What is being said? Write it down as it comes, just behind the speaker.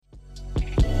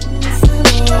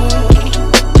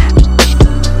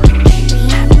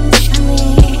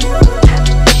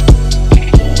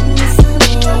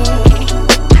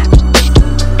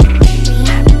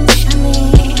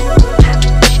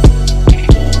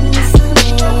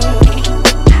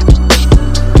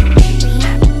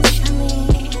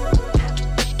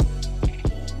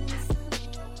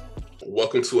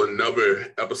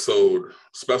another episode,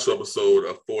 special episode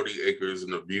of 40 Acres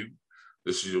and a View.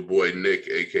 This is your boy Nick,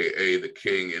 aka the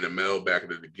King NML, back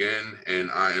at it again, and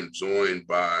I am joined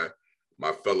by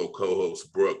my fellow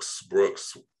co-host Brooks.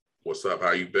 Brooks, what's up?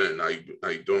 How you been? How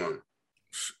you doing?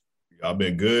 I've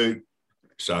been good.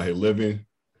 Just out here living,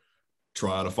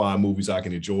 trying to find movies I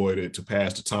can enjoy to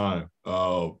pass the time.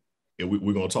 And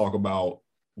we're gonna talk about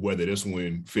whether this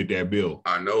one fit that bill.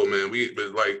 I know, man.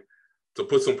 But like, to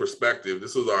put some perspective,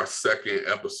 this is our second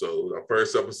episode. Our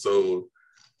first episode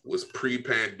was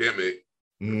pre-pandemic,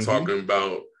 talking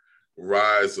about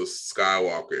Rise of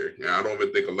Skywalker. And I don't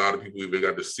even think a lot of people even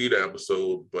got to see the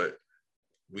episode, but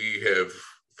we have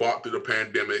fought through the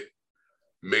pandemic,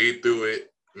 made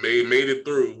it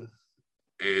through.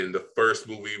 And the first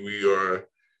movie we are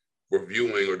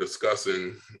reviewing or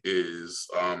discussing is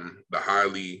the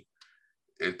highly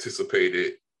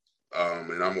anticipated,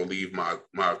 and I'm gonna leave my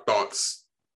thoughts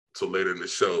to later in the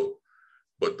show,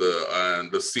 but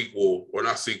the sequel, or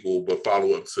not sequel, but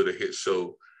follow-up to the hit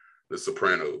show The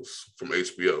Sopranos from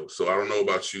HBO. So I don't know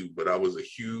about you, but I was a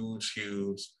huge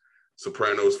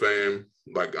Sopranos fan.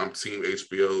 Like, I'm team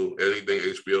HBO. Anything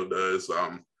HBO does,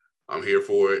 I'm here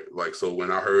for it. Like, so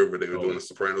when I heard that they were doing the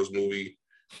Sopranos movie,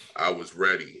 I was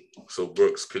ready. So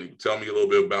Brooks, can you tell me a little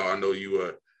bit about, I know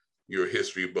you're a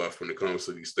history buff when it comes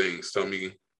to these things. Tell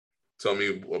me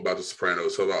about the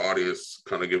Sopranos, so our audience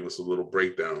kind of give us a little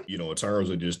breakdown. You know, in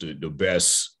terms of just the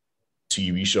best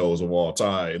TV shows of all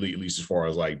time, at least as far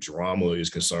as like drama is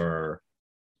concerned,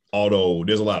 although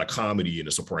there's a lot of comedy in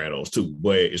the Sopranos too,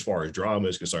 but as far as drama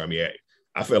is concerned, I mean,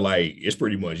 I feel like it's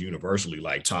pretty much universally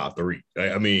like top three.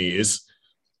 I mean, it's,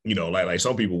 you know, like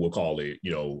some people would call it,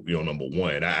 you know, number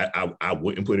one. I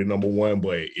wouldn't put it number one,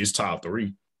 but it's top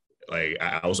three. Like,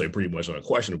 I would say pretty much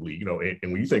unquestionably, you know, and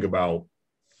when you think about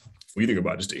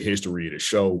just the history of the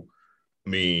show, I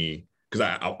mean,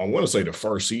 because I want to say the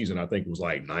first season, I think, was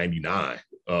like 99.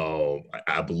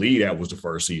 I believe that was the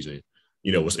first season.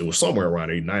 You know, it was somewhere around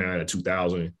 99 to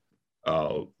 2000.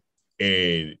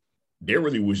 And there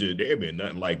had been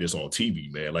nothing like this on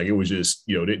TV, man. Like, it was just,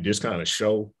 you know, this kind of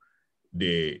show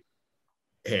that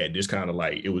had this kind of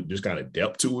like, it was this kind of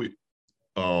depth to it.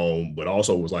 But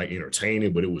also was like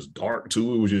entertaining, but it was dark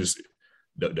too. It was just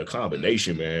the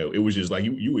combination, man. It was just like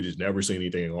you would just never see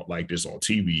anything like this on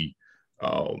TV.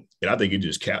 And I think it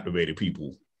just captivated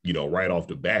people, you know, right off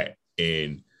the bat.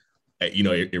 And you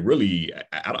know, it really,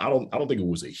 I don't think it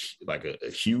was a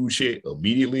huge hit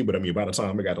immediately, but I mean, by the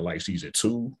time it got to like season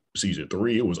 2, season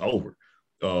 3, it was over.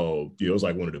 You know, it was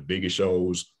like one of the biggest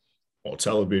shows on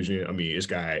television. I mean, it's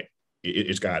got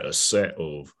a set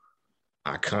of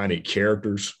iconic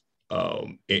characters.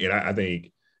 And I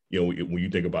think, you know, when you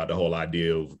think about the whole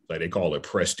idea of, like, they call it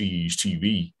prestige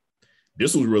TV,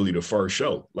 this was really the first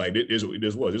show. Like, this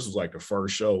was like the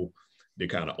first show that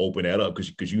kind of opened that up,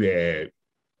 because you had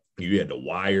The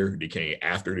Wire that came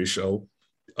after this show.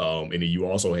 And then you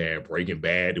also had Breaking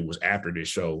Bad that was after this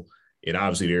show. And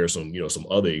obviously there are some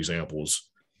other examples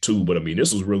too, but I mean,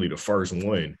 this was really the first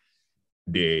one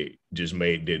that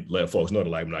let folks know that,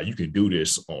 like, now you can do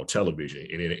this on television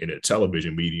and in a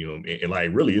television medium, and like,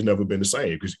 really it's never been the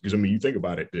same, because I mean, you think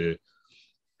about it,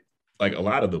 like, a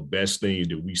lot of the best things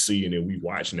that we see and that we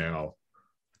watch now,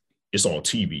 it's on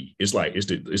TV. It's like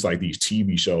these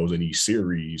TV shows and these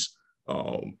series,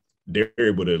 they're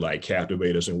able to like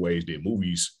captivate us in ways that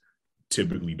movies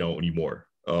typically don't anymore.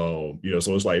 You know,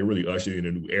 so it's like it really ushered in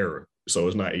a new era. So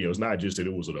it's not just that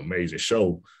it was an amazing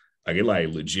show. Like, it like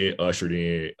legit ushered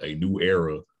in a new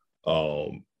era.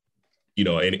 You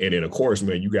know, and then of course,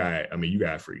 man, you got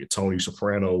freaking Tony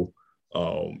Soprano,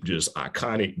 just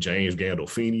iconic. James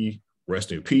Gandolfini,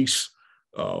 rest in peace.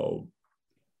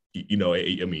 You know,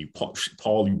 I mean,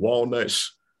 Paulie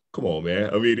Walnuts. Come on,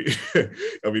 man. I mean,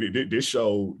 this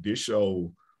show,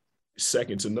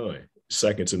 second to none.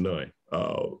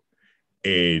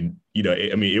 And you know,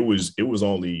 I mean, it was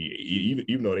only,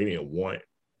 even though they didn't want.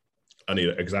 I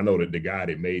mean, because I know that the guy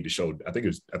that made the show, I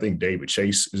think David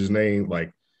Chase is his name.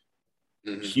 Like,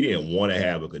 he didn't want to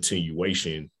have a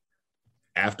continuation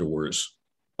afterwards.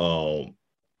 And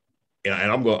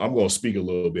I'm going to speak a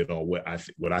little bit on what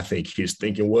I think his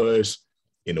thinking was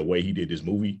in the way he did this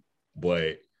movie.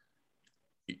 But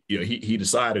you know, he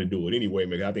decided to do it anyway,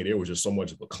 man. I think there was just so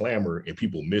much of a clamor, and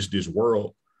people missed this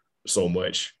world so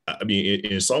much. I mean,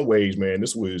 in some ways, man,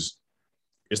 it's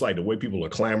like the way people are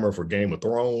clamoring for Game of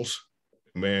Thrones.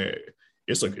 Man,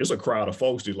 it's a crowd of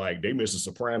folks that, like, they miss the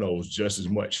Sopranos just as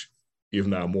much, if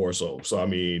not more so. So I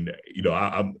mean, you know,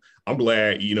 I'm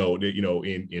glad, you know, that, you know,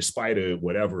 in spite of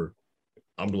whatever,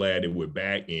 I'm glad that we're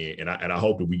back, and I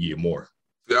hope that we get more.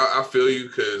 Yeah, I feel you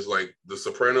because like The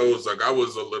Sopranos, like I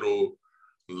was a little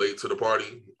late to the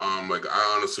party. Like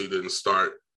I honestly didn't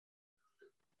start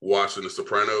watching The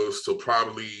Sopranos till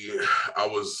probably I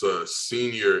was a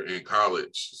senior in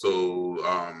college. So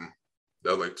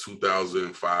that was like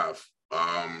 2005.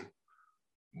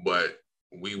 But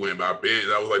we went by binge.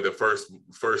 That was like the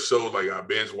first show like I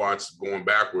binge watched going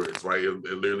backwards, right? It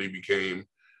literally became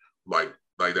like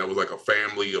that was like a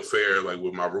family affair, like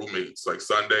with my roommates, like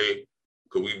Sunday,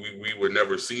 because we would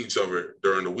never see each other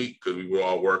during the week because we were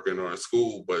all working or in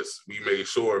school, but we made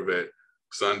sure that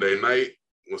Sunday night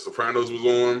when Sopranos was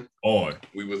on,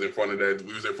 we was in front of that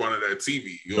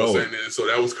TV. You know what I'm saying? And so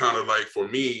that was kind of like for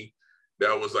me,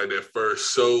 that was like that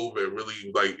first show that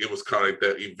really like it was kind of like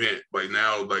that event. Like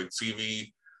now, like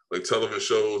TV, like television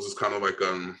shows is kind of like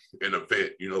an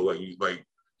event, you know, like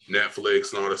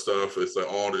Netflix and all that stuff. It's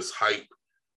like all this hype.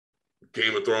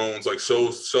 Game of Thrones, like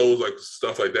shows like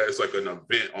stuff like that. It's like an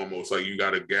event almost. Like you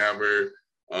got to gather.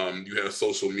 You have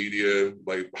social media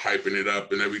like hyping it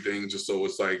up and everything, just so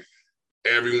it's like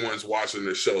everyone's watching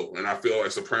the show. And I feel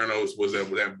like Sopranos was that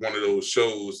one of those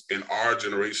shows in our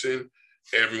generation.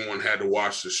 Everyone had to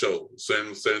watch the show.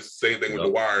 Same thing with The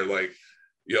Wire. Like,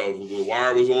 yo, The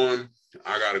Wire was on.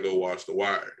 I gotta go watch The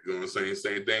Wire. You know what I'm saying?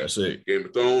 Same thing. That's it. Game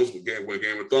of Thrones. When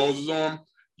Game of Thrones was on,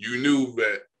 you knew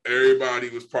that everybody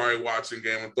was probably watching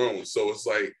Game of Thrones. So it's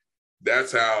like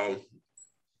that's how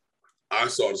I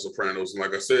saw The Sopranos. And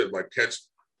like I said, like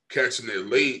catching it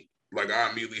late, like I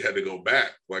immediately had to go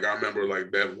back. Like I remember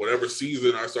like that whatever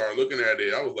season I started looking at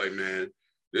it, I was like, man,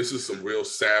 this is some real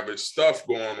savage stuff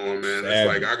going on, man. It's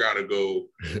like I gotta go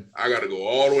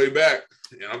all the way back.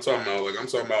 And I'm talking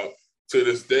about to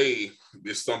this day,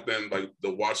 it's something like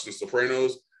the watching The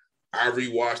Sopranos. I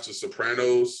rewatch The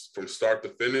Sopranos from start to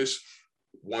finish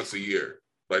once a year.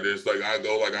 Like there's like I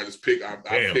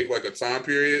pick like a time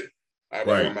period. I'm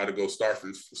about to go start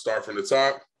from the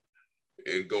top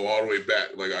and go all the way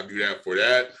back. Like I do that for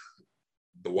that.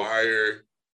 The Wire.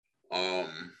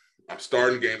 I'm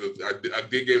starting I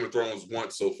did Game of Thrones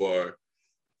once so far,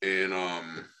 and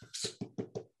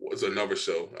what's another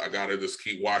show? I gotta just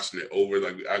keep watching it over.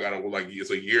 Like I gotta like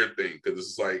it's a year thing because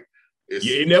it's like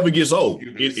it never gets old.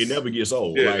 It never gets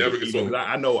old. Yeah, like, it never gets old.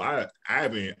 I know I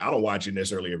don't watch it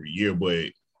necessarily every year, but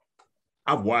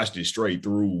I've watched it straight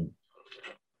through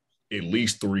at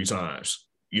least 3 times.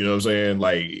 You know what I'm saying?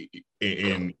 Like,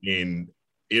 and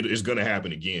it is gonna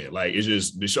happen again. Like it's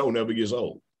just the show never gets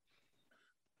old.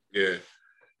 Yeah,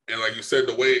 and like you said,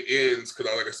 the way it ends, because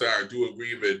like I said, I do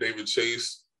agree that David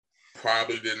Chase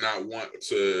probably did not want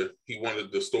to. He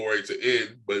wanted the story to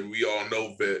end, but we all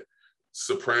know that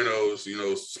Sopranos, you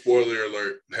know, spoiler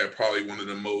alert, had probably one of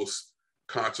the most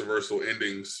controversial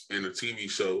endings in a TV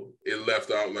show. It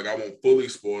left out, like I won't fully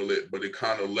spoil it, but it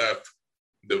kind of left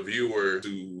the viewer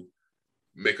to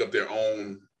make up their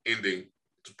own ending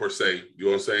per se. You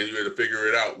know what I'm saying? You had to figure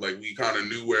it out. Like we kind of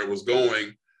knew where it was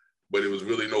going, but it was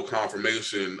really no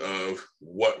confirmation of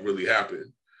what really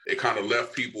happened. It kind of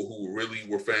left people who really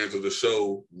were fans of the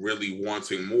show really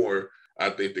wanting more. I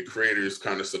think the creators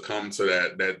kind of succumbed to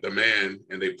that demand,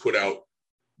 and they put out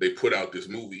this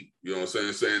movie. You know what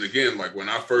I'm saying? Again, like when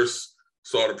I first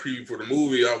saw the preview for the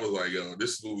movie, I was like, yo,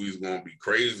 this movie is gonna be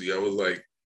crazy. I was like,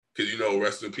 because you know,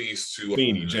 rest in peace to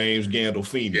James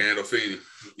Gandolfini.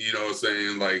 You know what I'm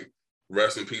saying? Like,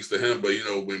 rest in peace to him. But you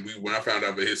know, when I found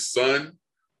out that his son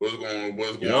was going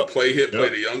to play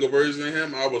the younger version of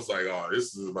him, I was like, oh,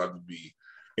 this is about to be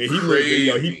and he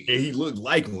crazy. He looked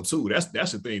like him too. That's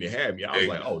the thing that had me. I was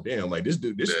like, oh damn, like this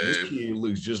dude, this kid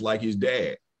looks just like his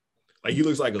dad. Like he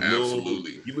looks like a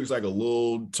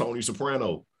little Tony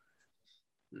Soprano.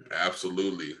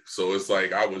 Absolutely. So it's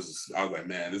like I was like,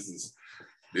 man, this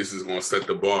is going to set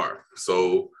the bar.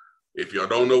 So if y'all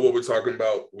don't know what we're talking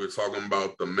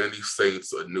about The Many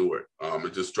Saints of Newark.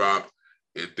 It just dropped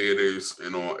in theaters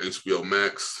and on HBO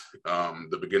Max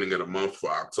the beginning of the month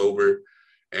for October.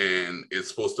 And it's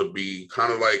supposed to be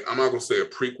kind of like, I'm not going to say a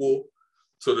prequel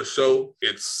to the show.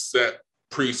 It's set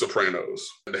pre-Sopranos.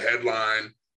 The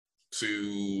headline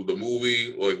to the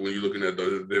movie, like when you're looking at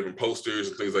the different posters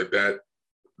and things like that,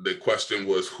 the question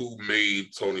was, who made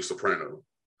Tony Soprano?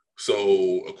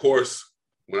 So, of course,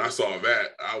 when I saw that,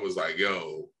 I was like,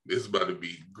 yo, this is about to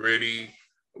be gritty.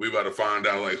 We about to find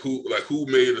out who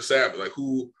made the Sabbath, like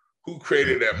who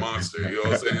created that monster. You know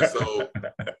what I'm saying? So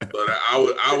but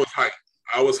I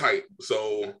was hyped.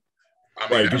 So I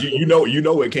mean, right, because you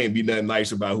know it can't be nothing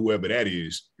nice about whoever that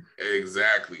is.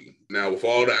 Exactly. Now, with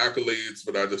all the accolades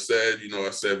that I just said, you know, I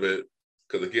said that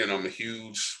because again, I'm a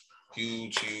huge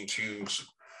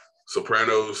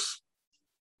Sopranos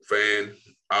fan.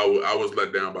 I was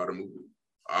let down by the movie.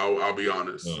 I'll be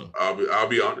honest. I'll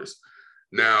be honest.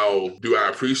 Now, do I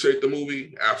appreciate the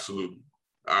movie? Absolutely.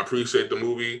 I appreciate the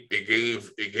movie. It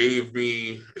gave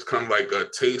me, it's kind of like a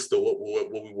taste of what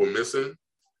we were missing,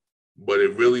 but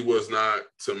it really was not,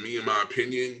 to me, in my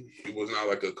opinion, it was not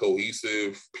like a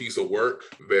cohesive piece of work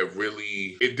that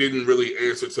really, it didn't really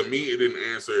answer, to me, it didn't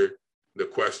answer the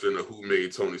question of who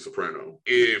made Tony Soprano.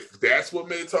 If that's what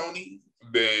made Tony,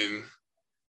 then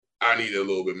I need a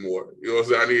little bit more. You know what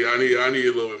I'm saying? I need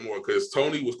a little bit more, because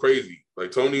Tony was crazy.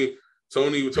 Like Tony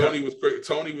was crazy.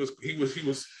 Tony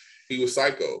was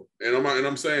psycho. And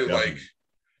I'm saying, like,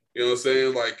 you know what I'm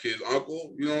saying? Like his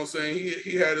uncle, you know what I'm saying?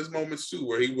 He had his moments too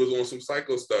where he was on some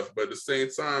psycho stuff, but at the same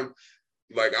time,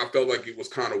 like I felt like it was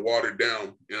kind of watered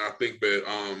down. And I think that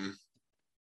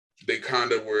they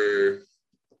kind of were,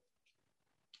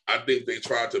 I think they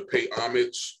tried to pay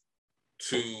homage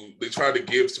they tried to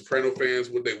give Soprano fans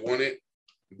what they wanted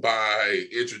by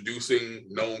introducing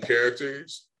known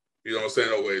characters. You know what I'm saying?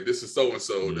 Oh wait, this is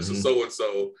so-and-so, this is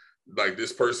so-and-so. Like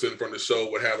this person from the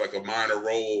show would have like a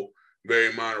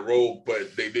very minor role,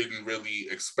 but they didn't really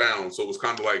expound. So it was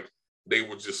kind of like they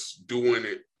were just doing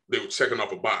it. They were checking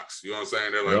off a box. You know what I'm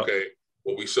saying? They're like, okay,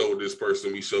 well, we showed this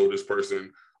person.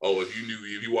 Oh, if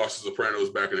you watched The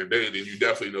Sopranos back in the day, then you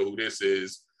definitely know who this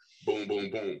is. Boom, boom,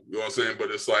 boom. You know what I'm saying?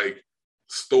 But it's like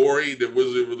story, there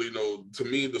wasn't really to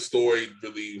me, the story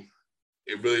really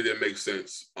didn't make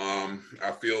sense.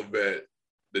 I feel that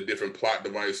the different plot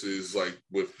devices, like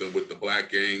with the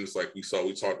black gangs, like we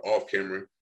talked off camera,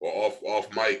 or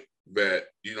off mic, that,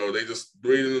 you know,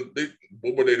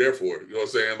 what were they there for? You know what I'm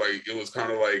saying? Like, it was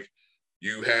kind of like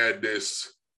you had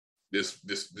this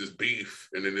beef,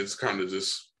 and then it's kind of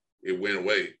just, it went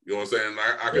away. You know what I'm saying?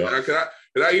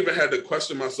 I even had to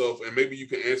question myself, and maybe you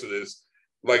can answer this.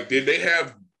 Like, did they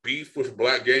have beef with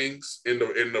black gangs in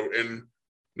the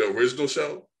original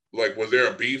show? Like, was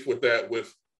there a beef with that?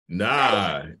 Nah,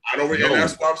 I don't really. No.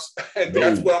 And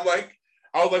that's what I'm like.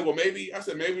 I was like, well, maybe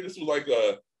this was like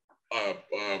a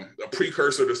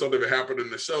precursor to something that happened in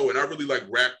the show. And I really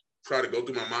tried to go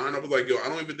through my mind. I was like, yo, I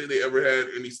don't even think they ever had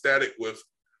any static with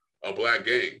a black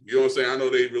gang. You know what I'm saying? I know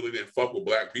they really didn't fuck with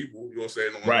black people. You know what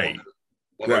I'm saying? Right.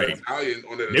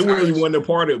 They really wasn't a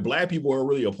part of, black people weren't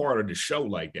really a part of the show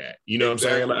like that. You know what I'm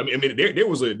saying? Like, I mean, there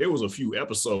was a few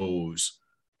episodes,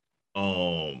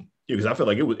 because I feel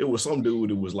like it was some dude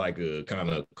that was like a kind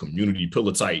of community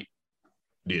pillar type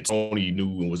that Tony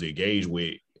knew and was engaged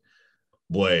with.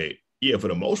 But yeah, for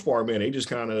the most part, man, they just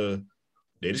kind of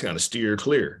steer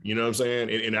clear. You know what I'm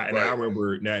saying? And I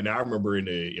remember I remember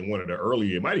in one of the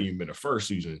earlier, it might have even been the first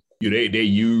season. You know, they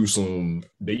used some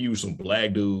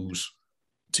black dudes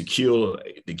to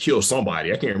kill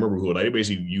somebody. I can't remember who. Like, they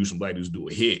basically used some black dudes to do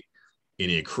a hit, and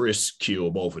then Chris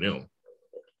killed both of them.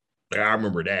 Like, I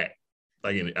remember that.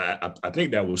 Like, I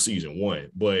think that was season 1.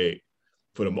 But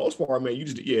for the most part, man,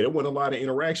 there wasn't a lot of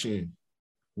interaction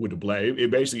with the black.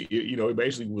 It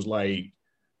basically was like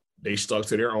they stuck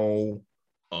to their own.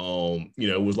 You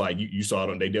know, it was like you saw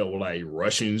them. They dealt with like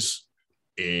Russians,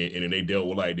 and then they dealt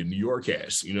with like the New York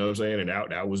cast. You know what I'm saying? And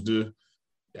that was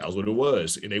what it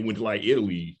was. And they went to like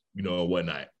Italy, you know, and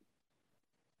whatnot.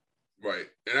 Right,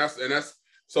 and that's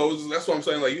what I'm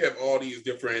saying. Like, you have all these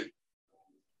different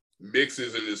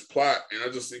mixes in this plot, and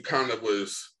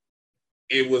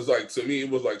it was like, to me, it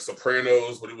was like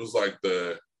Sopranos, but it was like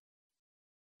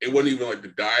it wasn't even like the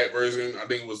diet version. I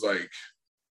think it was like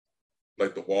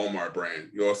the Walmart brand.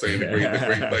 You know what I'm saying? The great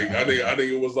like, I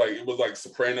think it was like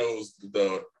Sopranos,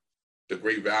 the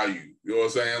great value. You know what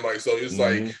I'm saying? Like, so it's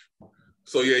like,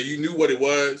 so yeah, you knew what it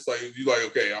was. Like, you like,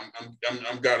 okay,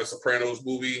 I'm got a Sopranos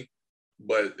movie,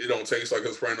 but it don't taste like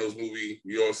a Sopranos movie.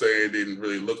 You know what I'm saying? It didn't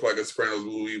really look like a Sopranos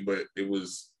movie, but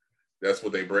that's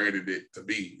what they branded it to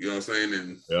be. You know what I'm saying?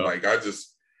 And like, I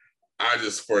just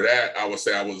for that, I would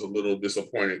say I was a little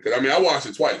disappointed, because I mean, I watched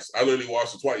it twice. I literally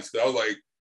watched it twice, because I was like,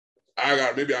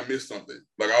 maybe I missed something.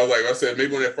 Like, I said,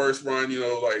 maybe on that first run, you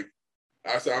know, like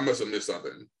I said, I must have missed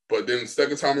something. But then the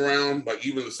second time around, like,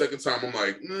 even the second time, I'm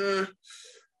like,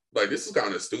 like, this is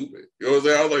kind of stupid. You know what I'm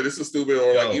saying? I was like, this is stupid.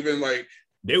 Or like, even like,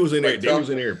 they was in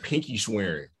there pinky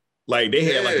swearing. Like, they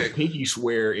had like a pinky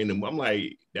swear in them. I'm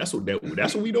like, that's what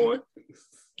we doing?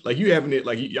 Like, you having it,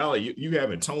 like, y'all, you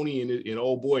having Tony and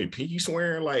old boy pinky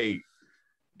swearing, like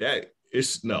that.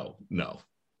 It's no.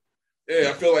 Yeah,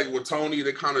 I feel like with Tony,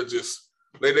 they kind of just,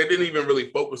 they didn't even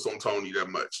really focus on Tony that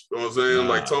much. You know what I'm saying?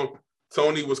 Like,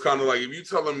 Tony was kind of like, if you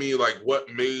telling me like what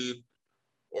made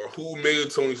or who made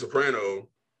Tony Soprano,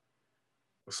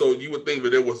 so you would think that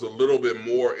there was a little bit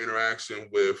more interaction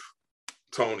with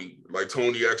Tony. Like,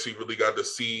 Tony actually really got to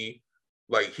see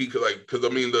like he could like because I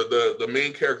mean the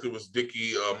main character was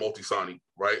Dickie Moltisanti,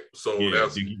 right? So Yeah,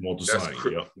 Dickie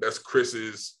Moltisanti. Yep. That's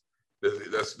Chris's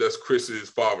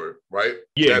father, right?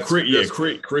 Yeah,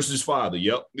 Chris's father.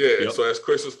 Yep. Yeah, Yep. so that's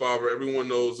Chris's father. Everyone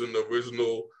knows in the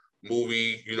original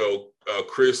movie,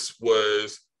 Chris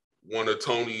was one of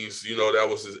Tony's, that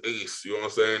was his ace. You know what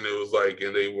I'm saying? It was like,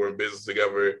 and they were in business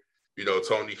together.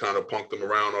 Tony kind of punked him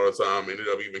around all the time, ended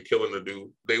up even killing the dude.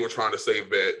 They were trying to say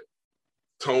that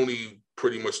Tony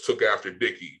pretty much took after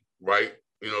Dickie, right?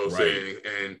 You know what I'm saying?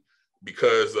 And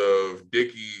because of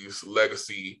Dickie's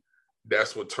legacy,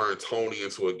 that's what turned Tony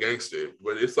into a gangster.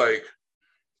 But it's like,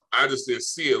 I just didn't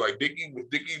see it. Like Dickie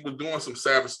was doing some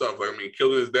savage stuff. Like, I mean,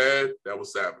 killing his dad, that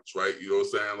was savage, right? You know what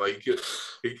I'm saying? Like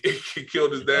he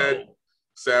killed his dad,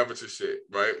 savage as shit,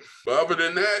 right? But other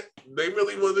than that, they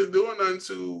really wasn't doing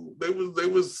nothing they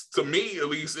was to me at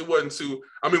least, it wasn't too.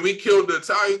 I mean, we killed the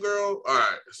Italian girl. All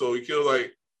right. So we killed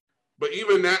but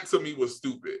even that to me was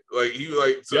stupid. Like he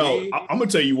like to me. I'm gonna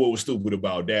tell you what was stupid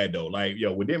about that though. Like,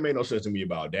 what didn't make no sense to me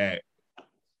about that.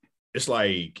 It's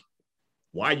like,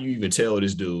 why you even tell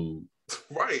this dude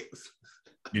right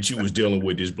that you was dealing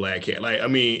with this black cat? Like, I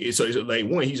mean, it's like,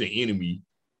 one, he's an enemy.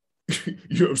 You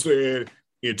know what I'm saying?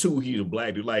 And two, he's a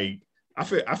black dude. Like, I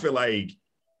feel like,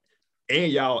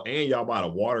 and y'all by the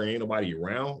water, ain't nobody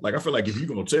around. Like, I feel like if you're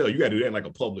gonna tell, you gotta do that in like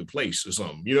a public place or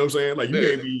something. You know what I'm saying? Like,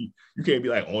 you can't be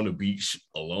like on the beach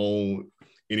alone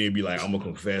and then be like, I'm gonna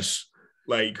confess.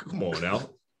 Like, come on now.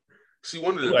 She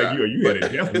wanted to like die. You had a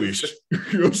death wish. You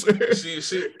know what I'm saying?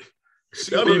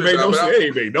 She that didn't make no sense. It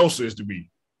ain't make no sense to me.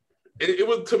 It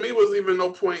was, to me, was even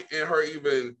no point in her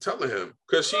even telling him,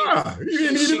 because she got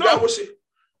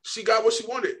what she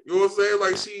wanted. You know what I'm saying?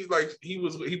 Like he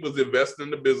was investing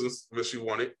in the business that she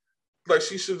wanted. Like,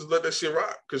 she should just let that shit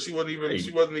rock, because she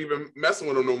wasn't even messing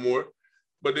with him no more.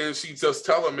 But then she just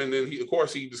tell him, and then he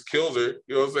just kills her.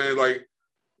 You know what I'm saying? Like,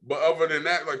 but other than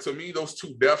that, like, to me, those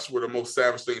two deaths were the most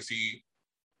savage things he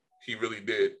really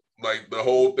did. Like, the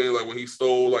whole thing, like when he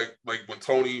stole, like when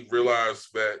Tony realized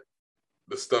that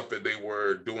the stuff that they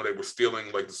were doing, they were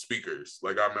stealing like the speakers.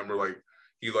 Like, I remember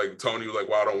Tony was like,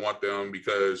 well, I don't want them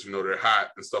because, they're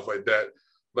hot and stuff like that.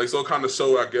 Like, so it kind of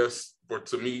showed, I guess,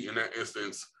 to me in that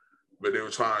instance, but they were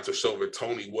trying to show that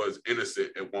Tony was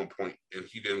innocent at one point, and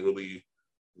he didn't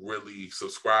really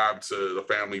subscribe to the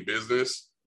family business.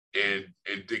 And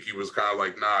Dickie was kind of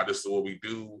like, nah, this is what we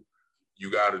do.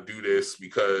 You got to do this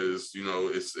because,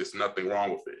 it's nothing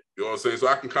wrong with it. You know what I'm saying? So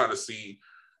I can kind of see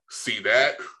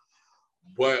that.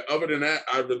 But other than that,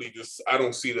 I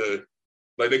don't see the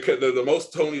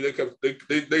most Tony,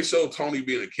 they showed Tony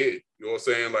being a kid. You know what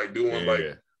I'm saying? Like doing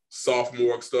like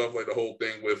sophomore stuff, like the whole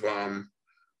thing with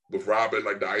Robin,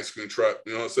 like the ice cream truck.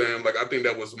 You know what I'm saying? Like, I think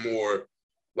that was more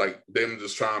like them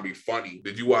just trying to be funny.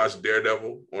 Did you watch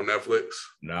Daredevil on Netflix?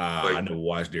 Nah, I never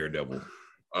watched Daredevil.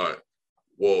 All right.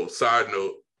 Well, side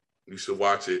note, you should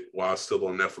watch it while it's still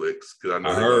on Netflix, because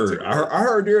I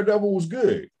heard Daredevil was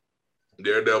good.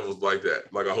 Daredevil's like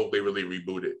that. Like, I hope they really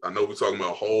reboot it. I know we're talking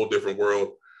about a whole different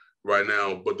world right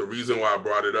now, but the reason why I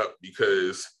brought it up,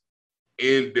 because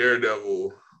in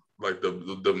Daredevil, like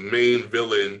the main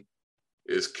villain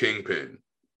is Kingpin,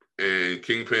 and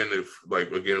Kingpin, if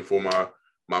like, again, for my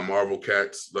Marvel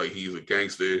cats, like, he's a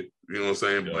gangster, you know what I'm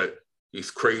saying? Yeah. But he's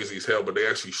crazy as hell. But they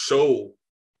actually show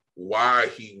why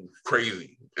he's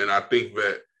crazy, and I think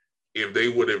that if they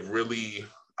would have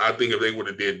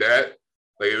did that,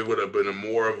 like, it would have been a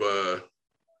more of a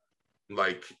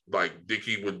like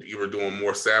Dickie would either doing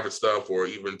more savage stuff, or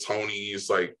even Tony's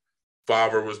like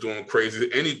father was doing crazy.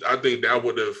 I think that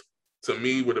would have, to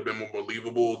me, would have been more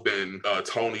believable than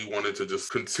Tony wanted to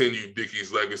just continue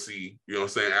Dickie's legacy. You know what I'm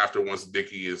saying? After once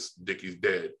Dickie's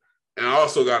dead. And I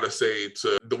also got to say,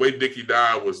 to the way Dickie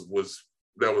died was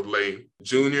lame.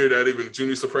 Junior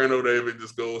Soprano, that even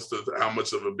just goes to how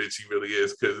much of a bitch he really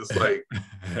is, because it's like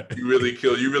you really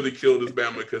killed this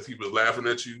Bama because he was laughing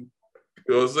at you.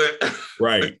 You know what I'm saying?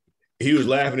 Right. He was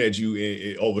laughing at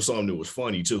you over something that was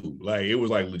funny too. Like, it was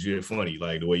like legit funny,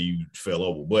 like the way you fell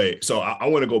over. But so I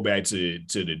want to go back to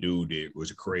the dude that was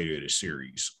the creator of the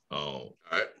series,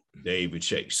 David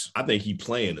Chase. I think he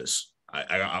playing us.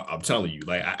 I'm telling you,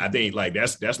 like, I think, like,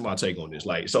 that's my take on this.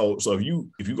 Like, so if you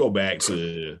go back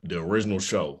to the original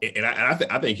show, and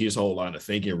I think his whole line of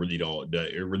thinking really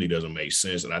doesn't make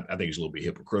sense, and I think it's a little bit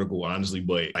hypocritical, honestly.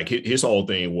 But like, his whole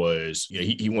thing was,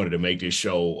 he wanted to make this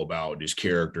show about this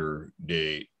character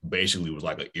that basically was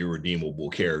like an irredeemable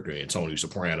character in Tony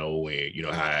Soprano, and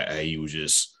how he was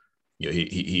just,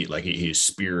 he like, his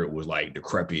spirit was like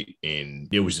decrepit, and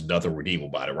there was nothing redeemable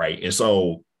about it, right? And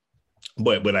so.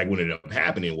 But like, what ended up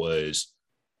happening was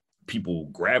people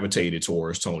gravitated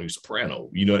towards Tony Soprano.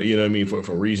 You know what I mean?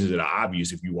 For reasons that are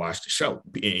obvious if you watch the show.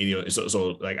 And,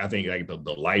 so like I think like the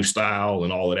lifestyle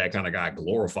and all of that kind of got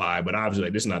glorified. But obviously,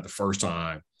 like, this is not the first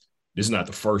time. This is not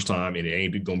the first time, and it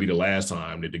ain't gonna be the last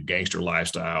time that the gangster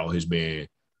lifestyle has been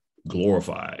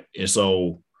glorified. And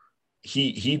so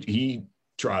he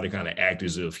tried to kind of act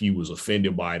as if he was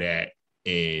offended by that,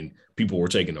 and people were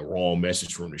taking the wrong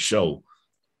message from the show.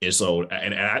 And so,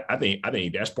 and I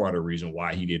think that's part of the reason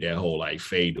why he did that whole like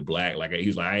fade to black. Like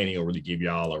he's like, I ain't gonna really give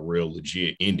y'all a real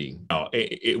legit ending.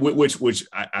 Which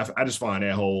I just find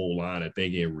that whole line of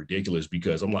thinking ridiculous,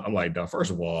 because I'm like,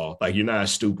 first of all, like you're not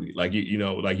stupid. Like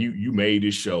you made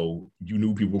this show, you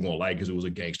knew people were gonna like it because it was a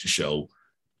gangster show.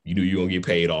 You knew you were gonna get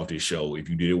paid off this show if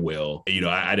you did it well.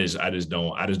 I just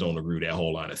don't agree with that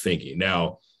whole line of thinking.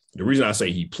 Now, the reason I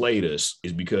say he played us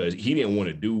is because he didn't want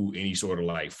to do any sort of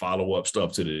like follow-up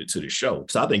stuff to the show.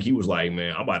 So I think he was like,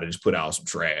 man, I'm about to just put out some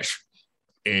trash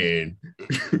and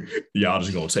y'all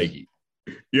just gonna take it.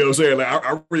 You know what I'm saying?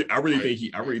 Like I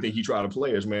really think he tried to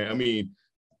play us, man. I mean,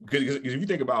 because if you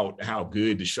think about how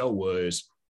good the show was,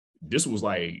 it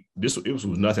was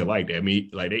nothing like that. I mean,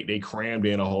 like they crammed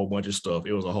in a whole bunch of stuff.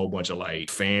 It was a whole bunch of like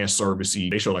fan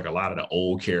servicey. They showed like a lot of the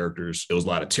old characters. It was a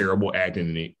lot of terrible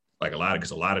acting in it. Like a lot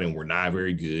of them were not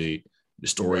very good. The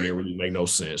story didn't really make no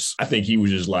sense. I think he was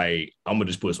just like, I'm gonna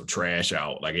just put some trash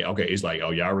out. Like, okay, it's like,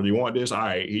 oh, y'all really want this? All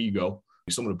right, here you go.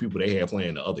 Some of the people they had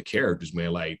playing the other characters,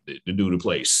 man, like the dude who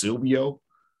played Silvio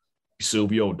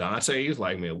Dante, is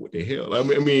like, man, what the hell? I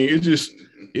mean, it just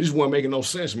wasn't making no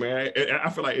sense, man. And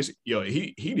I feel like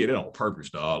he did it on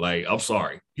purpose, dog. Like, I'm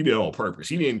sorry, he did it on purpose.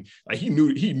 He didn't like he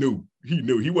knew he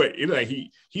went. It like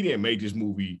he didn't make this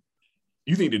movie.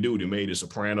 You think the dude that made The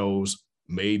Sopranos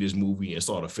made this movie and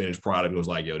saw the finished product and was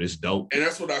like, yo, this is dope? And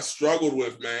that's what I struggled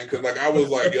with, man. Because like I was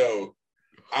like, yo,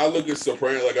 I look at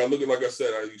Sopranos, like I said,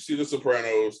 you see The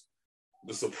Sopranos.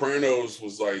 The Sopranos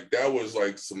was like, that was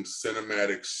like some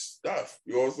cinematic stuff.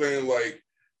 You know what I'm saying?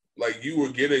 Like you were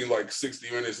getting like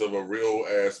 60 minutes of a real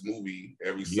ass movie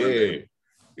every Sunday.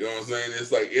 You know what I'm saying?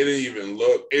 It's like, it didn't even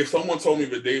look. If someone told me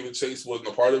that David Chase wasn't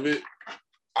a part of it,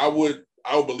 I would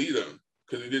believe them.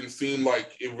 Because it didn't seem like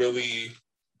he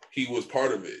was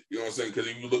part of it. You know what I'm saying? Because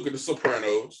if you look at The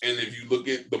Sopranos and if you look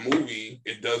at the movie,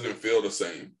 it doesn't feel the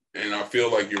same. And I feel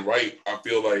like you're right. I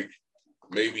feel like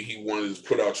maybe he wanted to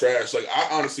put out trash. Like, I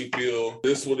honestly feel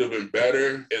this would have been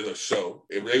better as a show.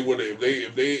 If they would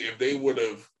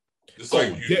have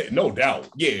just no doubt.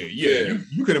 Yeah.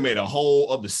 You could have made a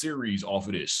whole other series off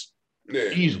of this. Yeah.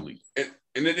 Easily. And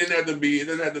it didn't have to be, it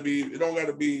don't got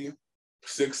to be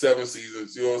 6-7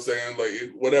 seasons, you know what I'm saying? Like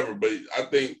whatever, but I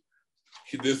think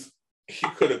he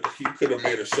could have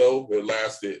made a show that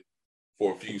lasted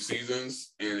for a few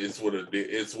seasons, and it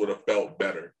would have felt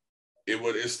better.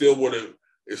 It still would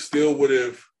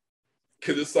have,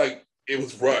 because it's like it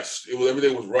was rushed.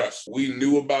 Everything was rushed. We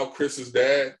knew about Chris's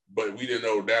dad, but we didn't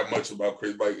know that much about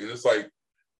Chris. Like, and it's like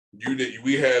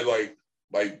we had like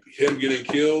him getting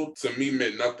killed to me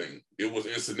meant nothing. It was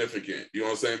insignificant. You know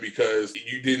what I'm saying? Because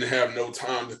you didn't have no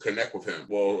time to connect with him.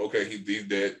 Well, okay, he's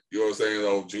dead. You know what I'm saying?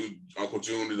 Oh, Uncle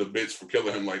June is a bitch for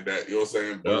killing him like that. You know what I'm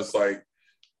saying? But it's like,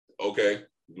 okay.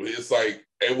 It's like,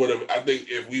 it would have, I think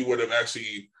if we would have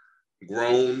actually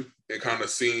grown and kind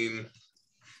of seen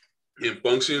him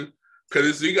function,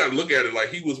 because you got to look at it like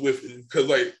he was with, because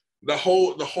like the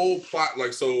whole plot,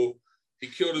 like, so he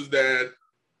killed his dad,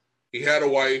 he had a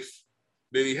wife,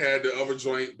 then he had the other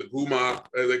joint, the guma,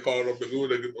 as they call it, the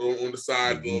guma on the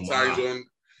side, the little tie joint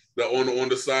on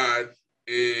the side,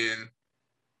 and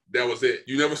that was it.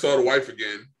 You never saw the wife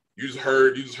again. You just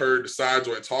heard the side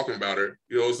joint talking about her.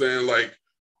 You know what I'm saying? Like,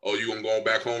 oh, you gonna go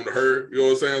back home to her? You know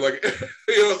what I'm saying? Like,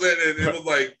 you know what I'm saying? And it was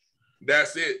like,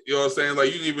 that's it. You know what I'm saying? Like,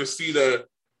 you didn't even see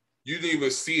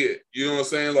it. You know what I'm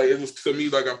saying? Like, it was, to me,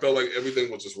 like, I felt like everything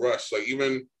was just rushed. Like,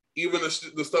 even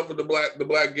the stuff with the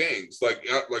black gangs, like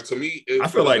to me, I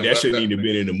feel like that shouldn't even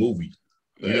been in the movie.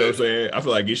 You know what I'm saying? I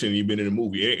feel like it shouldn't even been in the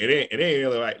movie. It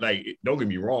ain't like don't get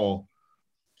me wrong.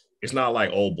 It's not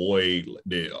like old boy,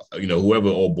 whoever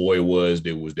old boy was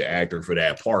that was the actor for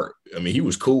that part. I mean, he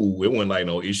was cool. It wasn't like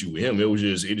no issue with him. It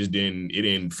just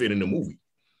didn't fit in the movie.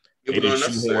 They didn't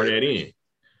shoehorn that in.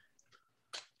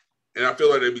 And I feel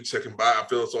like they be checking I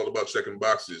feel it's all about checking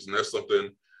boxes, and that's something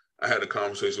I had a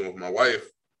conversation with my wife.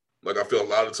 Like, I feel a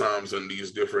lot of times in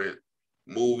these different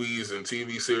movies and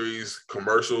TV series,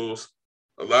 commercials,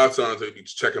 a lot of times they be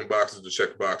checking boxes to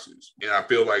check boxes. And I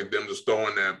feel like them just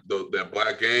throwing that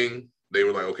black gang, they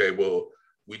were like, okay, well,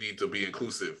 we need to be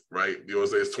inclusive, right? You know what I'm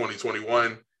saying? It's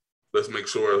 2021. Let's make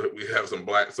sure we have some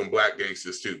black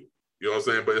gangsters too. You know what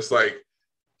I'm saying? But it's like,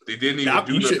 They didn't even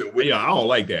do nothing with it. I don't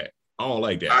like that. I don't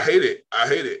like that. I hate it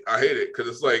because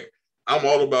it's like I'm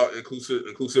all about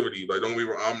inclusivity. Like, don't be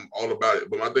wrong, I'm all about it.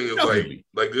 But my thing is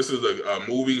like this is a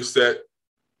movie set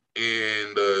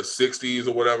in the 60s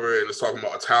or whatever, and it's talking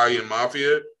about Italian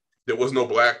mafia. There was no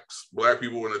black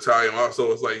people in Italian mafia,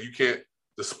 so it's like you can't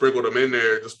just sprinkle them in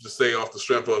there just to say off the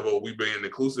strength of we being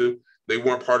inclusive. They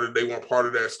weren't part of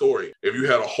that story. If you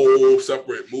had a whole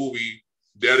separate movie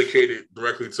dedicated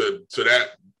directly to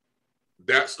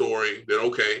that story, then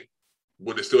okay.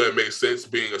 Would it still have made sense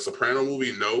being a Soprano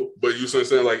movie? No. But you see what I'm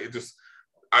saying? Like,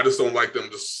 I just don't like them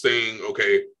just saying,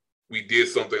 okay, we did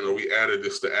something or we added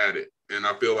this to add it. And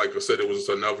I feel like I said it was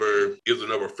another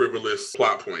frivolous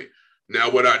plot point.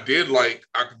 Now, what I hated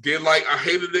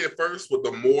it at first, but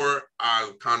the more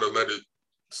I kind of let it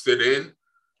sit in,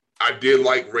 I did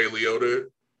like Ray Liotta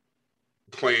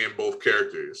playing both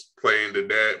characters, playing the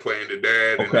dad,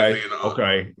 and being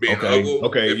uncle.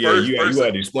 Okay, you had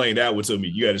to explain that one to me.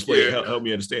 You had to explain, help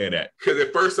me understand that. Because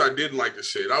at first I didn't like the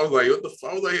shit. I was like, what the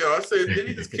fuck? I was like, yo, I said, did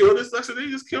he just kill this? I said, did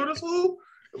he just kill this fool?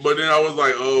 But then I was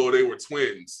like, oh, they were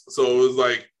twins. So it was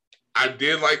like, I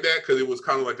did like that because it was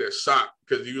kind of like that shock.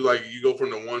 Because you go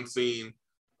from the one scene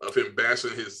of him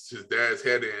bashing his dad's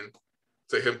head in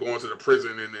to him going to the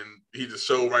prison, and then he just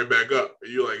showed right back up.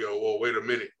 And you're like, oh, well, wait a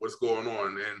minute, what's going on?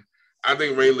 And I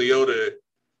think Ray Liotta,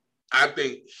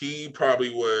 he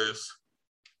probably was,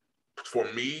 for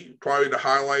me, probably the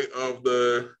highlight of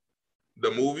the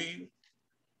movie.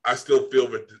 I still feel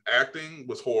that the acting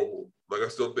was horrible. Like, I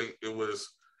still think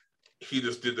he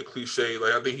just did the cliche.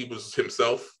 Like, I think he was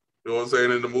himself. You know what I'm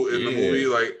saying, in the movie,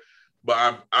 like.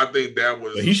 But I think that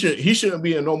was he shouldn't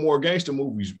be in no more gangster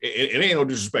movies. It ain't no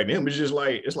disrespect to him. It's just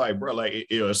like bro, like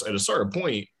at a certain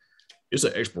point, it's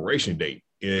an expiration date.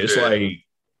 It's like,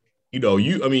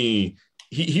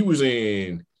 he was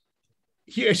in.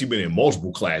 He actually been in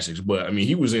multiple classics, but I mean,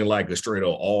 he was in like a straight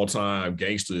up all time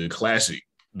gangster classic.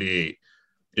 That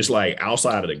it's like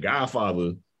outside of The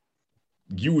Godfather,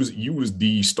 you was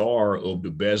the star of the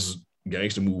best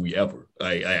gangster movie ever,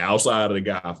 like outside of The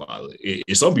Godfather.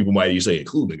 Some people might even say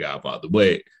including The Godfather,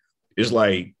 but it's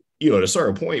like, at a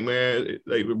certain point, man,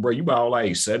 like, bro, you about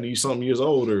like 70 something years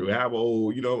old or however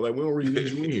old, like, we don't really need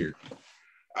you in here.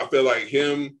 I feel like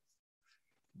him,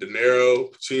 De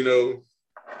Niro, Pacino,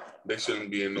 they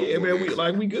shouldn't be in no. Yeah, man, we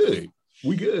good.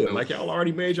 No. Like, y'all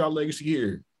already made y'all legacy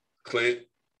here. Clint,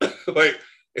 like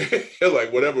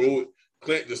whatever movie.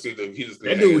 Clint just need to.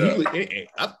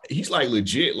 He's like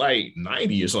legit, like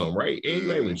 90 or something, right? Ain't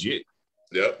like legit.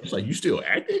 Yep. It's like, you still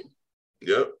acting?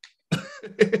 Yep.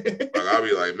 Like, I'll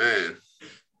be like, man.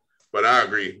 But I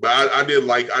agree. But I did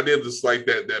just like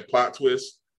that plot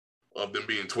twist of them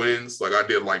being twins. Like, I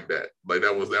did like that. Like,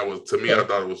 that was to me. I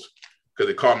thought it was, because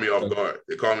it caught me off guard.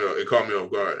 It caught me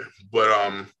off guard.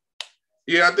 But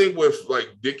yeah, I think with like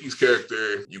Dickie's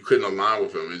character, you couldn't align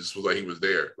with him. It just was like he was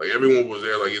there. Like, everyone was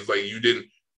there. Like, it's like you didn't,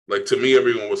 like, to me,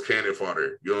 everyone was cannon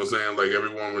fodder. You know what I'm saying? Like,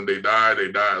 everyone, when they died. Like,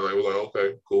 it was like,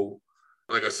 okay, cool.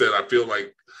 Like I said, I feel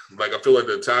like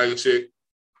the Italian chick,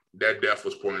 that death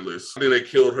was pointless. I think they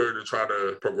killed her to try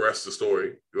to progress the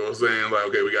story. You know what I'm saying? Like,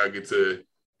 okay, we got to get to,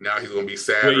 now he's going to be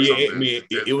sad or something.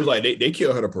 It was like they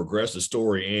killed her to progress the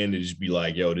story and to just be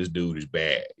like, yo, this dude is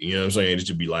bad. You know what I'm saying? Just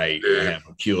to be like, have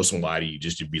him kill somebody,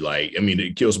 just to be like,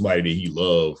 to kill somebody that he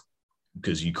loved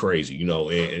because he's crazy, and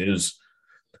it was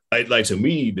like, to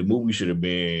me, the movie should have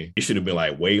been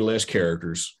like way less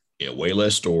characters and way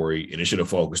less story, and it should have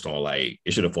focused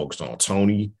on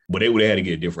Tony, but they would have had to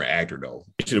get a different actor though.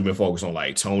 It should have been focused on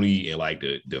like Tony and like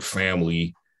the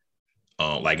family.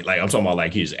 Like I'm talking about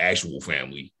like his actual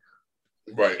family,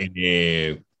 right? And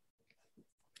then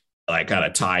like kind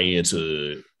of tie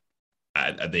into,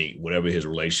 I think, whatever his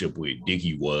relationship with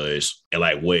Dickie was, and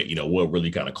like what really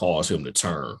kind of caused him to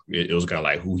turn. It was kind of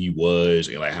like who he was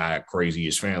and like how crazy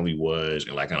his family was,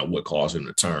 and like kind of what caused him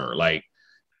to turn. Like,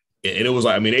 and it was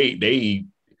like, they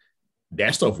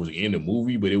that stuff was in the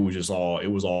movie, but it was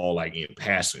all like in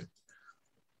passing.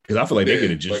 Because I feel like they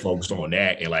could have just focused on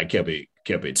that and like kept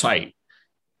it tight.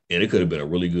 And it could have been a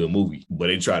really good movie, but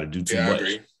they tried to do too much.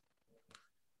 Like,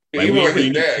 we didn't really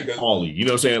need Paulie, you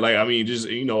know what I'm saying? Like, just,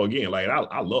 again, like,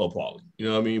 I love Paulie, you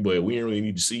know what I mean? But we didn't really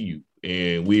need to see you.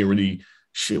 And we didn't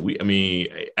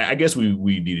really, I guess we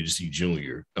needed to see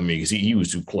Junior. Because he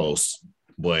was too close,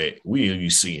 but we didn't really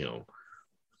see him.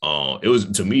 It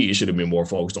was, to me, it should have been more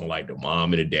focused on like the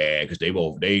mom and the dad, because they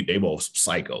both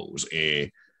psychos. And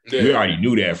we already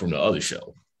knew that from the other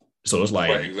show. So it's like,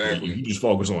 right, exactly. You just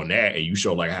focus on that and you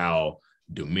show like how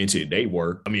demented they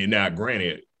were. Now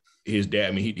granted, his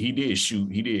dad, he did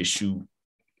shoot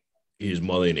his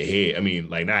mother in the head.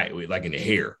 Like not like in the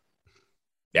hair.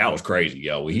 That was crazy,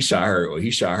 yo. When he shot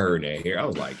her in that hair. I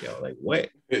was like, yo, like what?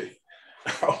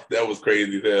 Oh, that was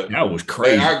crazy. That was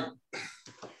crazy. Like,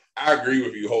 I agree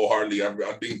with you wholeheartedly.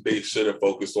 I think they should have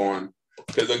focused on,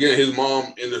 because again, his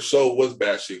mom in the show was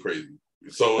batshit crazy.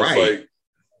 So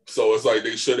it's like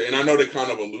they should, and I know they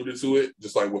kind of alluded to it,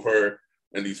 just like with her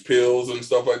and these pills and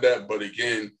stuff like that. But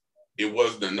again, it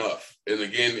wasn't enough. And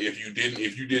again, if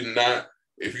you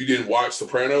didn't watch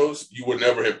Sopranos, you would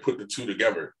never have put the two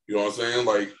together. You know what I'm saying?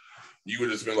 Like, you would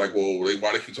have just been like, well,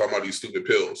 why they keep talking about these stupid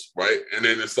pills, right? And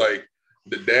then it's like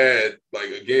the dad, like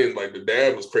again, like the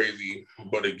dad was crazy,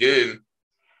 but again,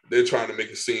 they're trying to make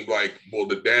it seem like, well,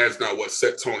 the dad's not what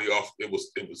set Tony off. It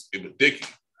was Dickie.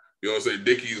 You know what I'm saying?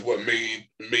 Dickie is what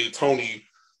made Tony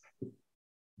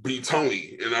be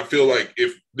Tony. And I feel like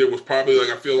if there was probably like,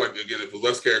 I feel like again, if it was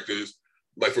less characters,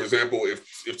 like for example,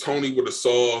 if Tony would have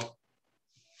saw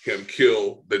him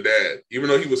kill the dad, even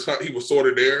though he was sort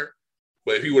of there,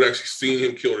 but if he would actually seen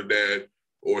him kill the dad,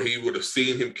 or he would have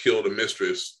seen him kill the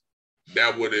mistress,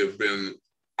 that would have been,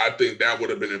 I think that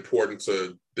would have been important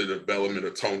to the development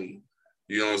of Tony.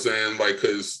 You know what I'm saying? Like,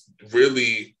 because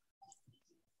really,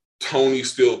 Tony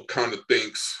still kind of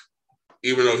thinks,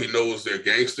 even though he knows they're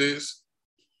gangsters,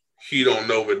 he don't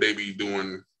know that they be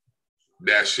doing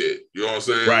that shit. You know what I'm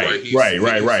saying? Right,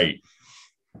 right.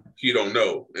 He don't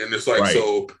know. And it's like,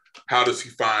 so how does he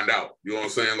find out? You know what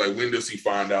I'm saying? Like, when does he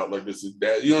find out? Like, this is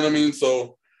that. You know what I mean?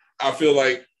 So I feel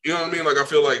like, you know what I mean? Like, I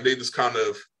feel like they just kind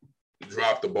of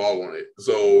dropped the ball on it.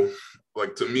 So,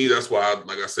 like, to me, that's why,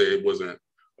 like I said, it wasn't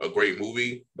a great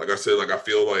movie. Like I said, like, I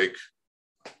feel like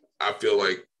I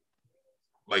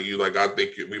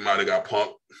think we might have got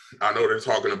punked. I know they're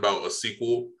talking about a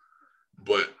sequel,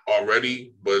 but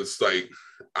it's like,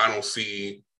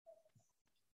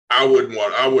 I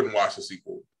wouldn't watch the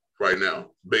sequel right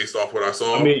now based off what I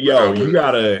saw. I mean,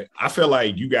 I feel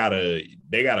like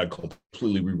they gotta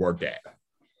completely rework that.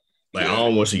 Like, yeah. I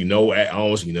don't want to see none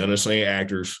of the same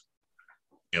actors,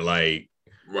 and like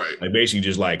basically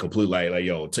just like complete like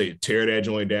yo, tear that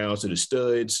joint down to the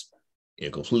studs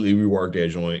and completely rework that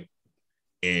joint.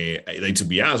 And like, to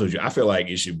be honest with you, I feel like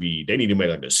they need to make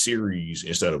like a series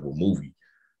instead of a movie.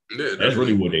 Yeah, that's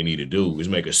really what they need to do, is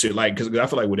make a series. Like, because I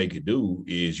feel like what they could do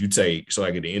is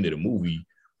like at the end of the movie,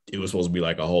 it was supposed to be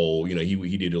like a whole, you know,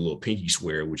 he did a little pinky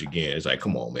swear, which again is like,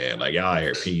 come on, man, like y'all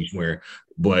here pinky swear,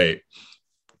 but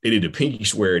they did the pinky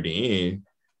swear at the end.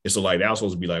 And so like that was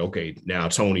supposed to be like, okay, now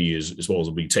Tony is supposed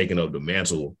to be taking up the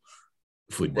mantle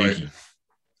for Dickie.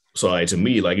 So like, to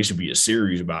me, like, it should be a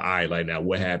series about, all right, like, now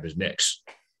what happens next?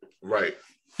 Right.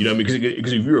 You know what I mean?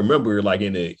 Because if you remember, like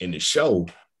in the show,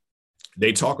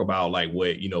 they talk about like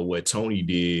what Tony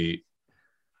did.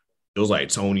 It was like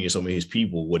Tony and some of his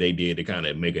people, what they did to kind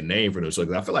of make a name for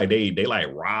themselves. I feel like they like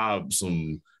robbed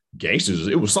some gangsters.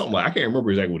 It was something like, I can't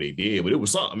remember exactly what they did, but it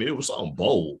was something. I mean, it was something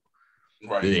bold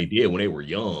that they did when they were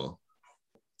young.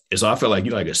 And so I feel like,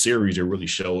 you know, like a series that really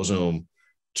shows them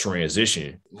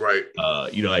transition. Right.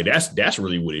 You know, like that's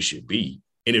really what it should be.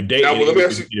 And if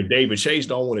if David Chase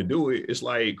don't want to do it, it's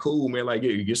like, cool, man. Like,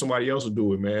 get somebody else to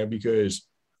do it, man, because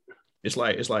it's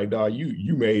like, dog,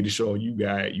 you made the show, you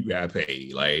got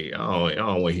paid. Like, I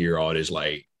don't want to hear all this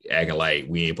like acting like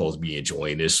we ain't supposed to be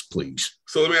enjoying this, please.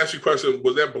 So let me ask you a question: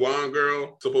 was that blonde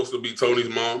girl supposed to be Tony's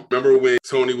mom? Remember when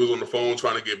Tony was on the phone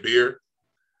trying to get beer?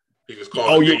 He was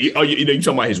calling. You talking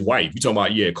about his wife? You talking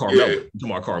about Carmela? Yeah. You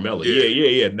talking about Carmela?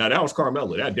 Yeah. Now that was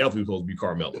Carmela. That definitely was supposed to be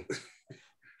Carmela.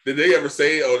 Did they ever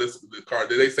say, the car?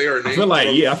 Did they say her name?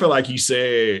 I feel like he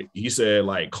said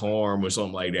like Carm or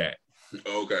something like that.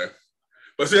 Okay.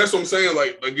 But see, that's what I'm saying.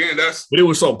 Like, again, but it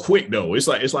was so quick though. It's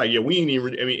like, yeah, we ain't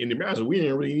even, I mean, in the matter, we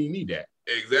didn't really need that.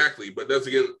 Exactly. But that's,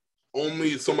 again,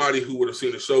 only somebody who would have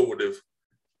seen the show would have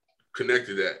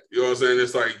connected that. You know what I'm saying?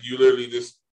 It's like, you literally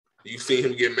just, you see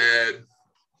him get mad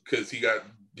because he got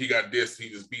dissed. He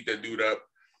just beat that dude up,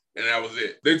 and that was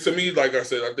it. Then to me, like I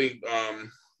said, I think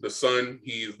the son,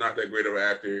 he's not that great of an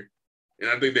actor.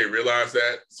 And I think they realized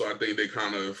that. So I think they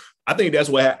kind of... I think that's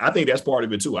part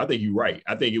of it too. I think you're right.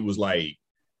 I think it was like,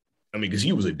 I mean, because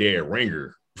he was a dead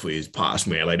ringer for his pops,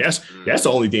 man. Like that's the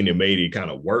only thing that made it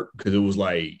kind of work, because it was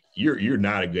like, you're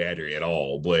not a good actor at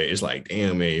all, but it's like,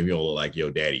 damn, man, you don't look like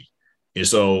your daddy. And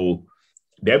so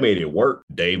that made it work.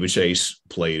 David Chase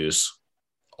played us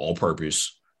on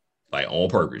purpose. I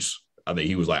think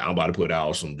he was like, I'm about to put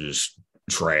out some just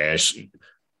trash.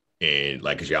 And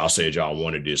like, cause y'all said y'all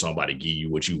wanted this, I'm about to give you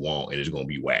what you want, and it's gonna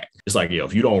be whack. It's like,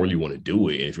 if you don't really want to do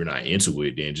it, and if you're not into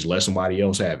it, then just let somebody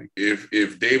else have it.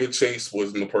 If David Chase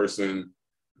wasn't the person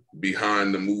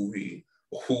behind the movie,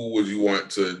 who would you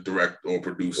want to direct or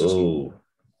produce this movie?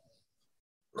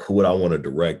 Who would I want to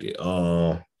direct it?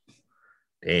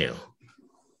 Damn.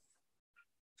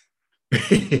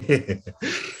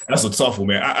 That's a tough one,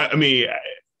 man. I mean,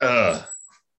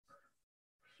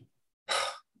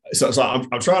 so I'm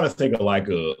trying to think of like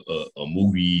a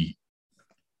movie.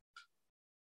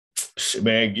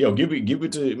 Man, give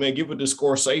it to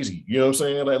Scorsese. You know what I'm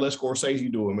saying? Like, let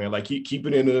Scorsese do it, man. Like, keep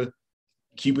it in the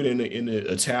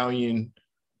Italian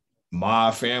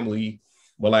mob family,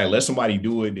 but like let somebody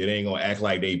do it that ain't gonna act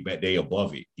like they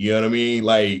above it. You know what I mean?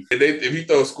 Like, if you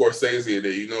throw Scorsese in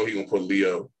there, you know he gonna put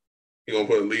Leo. He gonna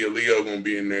put Leo. Leo gonna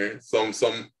be in there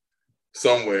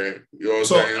somewhere. You know what I'm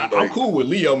saying? Like, I'm cool with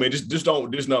Leo, man. We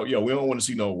don't want to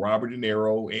see no Robert De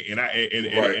Niro. And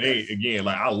again,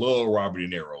 like, I love Robert De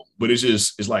Niro, but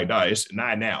it's like, nah, it's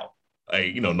not now.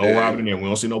 Like, no Robert De Niro. We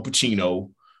don't see no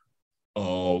Pacino.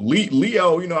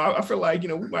 Leo, I feel like,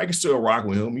 we might still rock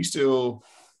with him.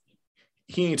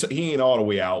 He ain't all the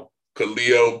way out. Could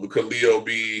Leo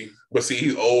be? But see,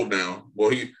 he's old now.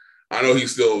 Well, I know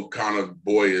he's still kind of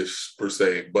boyish per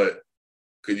se, but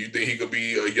could you think he could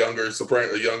be a younger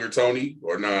Tony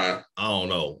or not? I don't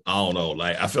know.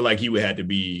 Like, I feel like he couldn't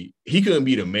be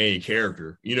the main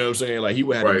character. You know what I'm saying? Like, he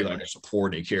would have to be like a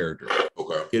supporting character.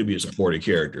 Okay. It'd be a supporting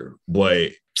character.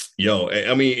 But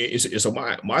I mean, it's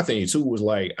my thing too was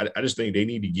like, I just think they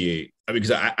need to get,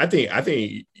 because I think,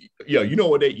 you know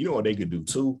what they could do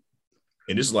too.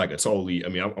 And this is like I'm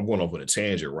going off on a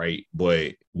tangent, right?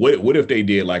 But what if they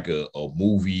did like a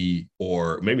movie,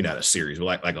 or maybe not a series,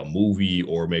 but like a movie,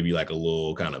 or maybe like a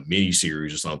little kind of mini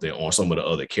series or something on some of the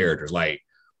other characters, like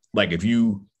if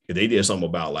they did something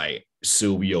about like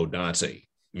Silvio Dante,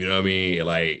 you know what I mean, and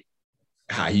like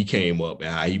how he came up and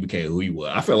how he became who he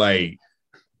was. I feel like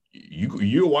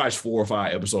you'll watch 4 or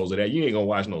 5 episodes of that. You ain't gonna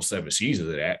watch no 7 seasons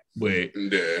of that, but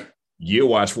you'll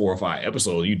watch 4 or 5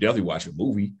 episodes. You definitely watch a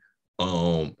movie.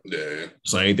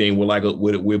 Same thing with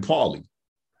with Paulie.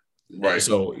 Right.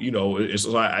 So, it's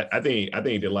like, I think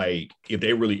that, like, if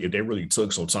they really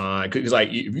took some time, because like,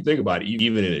 if you think about it,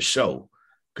 even in the show,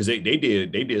 because they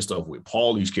did stuff with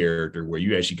Paulie's character where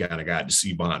you actually kind of got to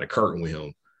see behind the curtain with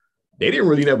him. They didn't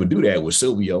really never do that with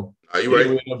Silvio. Are you right? They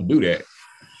didn't really never do that.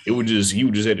 He was just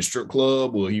at the strip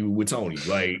club, or he was with Tony.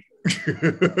 Like, you know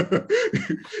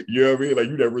what I mean? Like,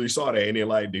 you never really saw that. And then,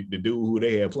 like, the dude who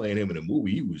they had playing him in the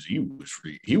movie, he was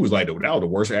like that was the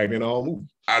worst actor in the whole movie.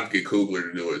 I'd get Coogler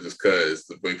to do it just because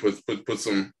put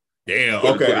some. Damn.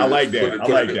 Okay, I like that.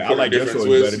 I like that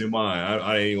choice better than mine.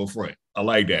 I ain't gonna front. I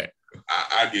like that.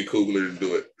 I'd get Coogler to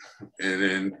do it, and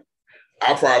then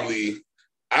I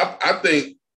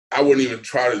think I wouldn't even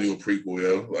try to do a prequel,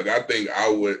 yo. Like, I think I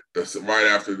would, right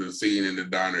after the scene in the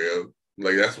diner, yo.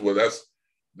 Like,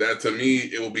 that to me,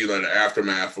 it would be like the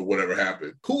aftermath of whatever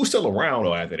happened. Who was still around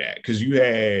though after that? Because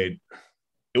it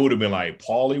would have been like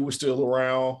Paulie was still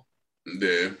around.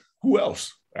 Yeah. Who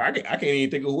else? I can't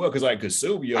even think of who else, because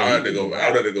Silvio. I would have to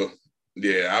go.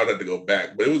 Yeah, I would have to go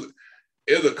back. But it was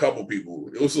a couple people.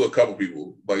 It was still a couple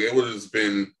people. Like, it would have just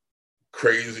been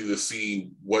crazy to see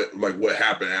what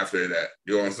happened after that.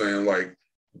 You know what I'm saying? Like,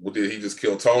 did he just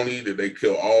kill Tony? Did they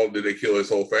kill his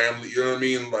whole family? You know what I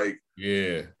mean? Like,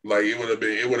 yeah. Like, it would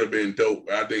have been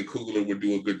dope. I think Coogler would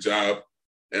do a good job.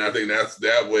 And I think that's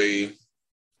that way.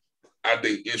 I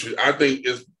think it's,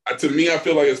 to me, I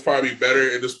feel like it's probably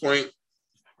better at this point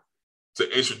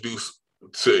to introduce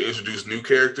new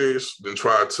characters than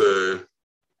try to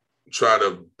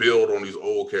build on these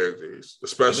old characters,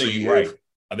 especially if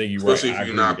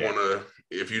you're not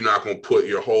gonna put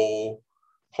your whole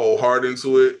heart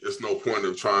into it. There's no point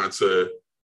of trying to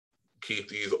keep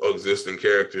these existing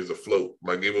characters afloat.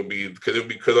 Like, it would be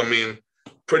because I mean,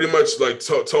 pretty much like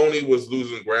Tony was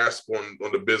losing grasp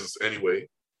on the business anyway,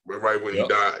 right when he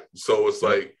died. So it's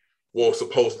like, well,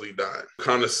 supposedly died.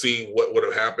 Kind of see what would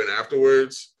have happened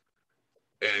afterwards.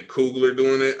 And Coogler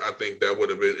doing it, I think that would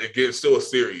have been, again, still a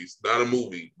series, not a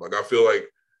movie. Like, I feel like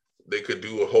they could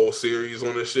do a whole series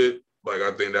on this shit. Like,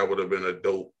 I think that would have been a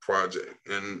dope project.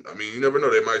 And I mean, you never know,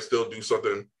 they might still do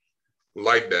something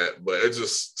like that. But it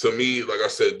just, to me, like I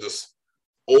said, just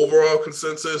overall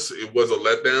consensus, it was a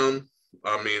letdown.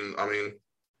 I mean,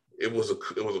 it was a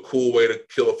cool way to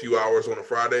kill a few hours on a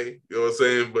Friday. You know what I'm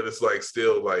saying? But it's like,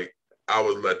 still, like, I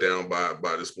was let down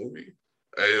by this movie.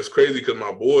 And it's crazy because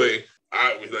my boy,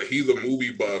 he's a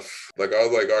movie buff. Like, I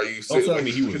was like, "Are you?" Don't tell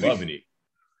me he was loving it.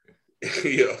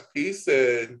 Yeah, he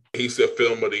said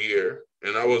film of the year,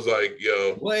 and I was like,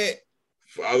 "Yo, what?"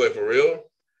 I was like, "For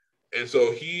real?" And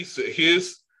so he said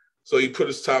so he put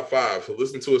his top 5. So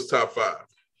listen to his top 5.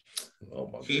 Oh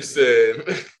my! He said,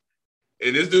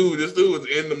 and this dude was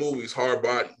in the movies, hard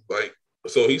body. Like,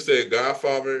 so he said,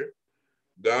 Godfather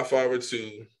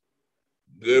 2,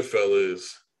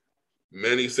 Goodfellas,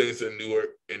 Many Saints in Newark,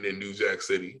 and then New Jack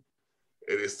City.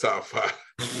 And it's top 5.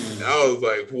 And I was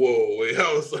like, whoa, wait.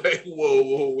 I was like,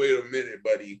 whoa, wait a minute,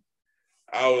 buddy.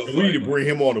 We need to bring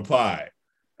him on the pod.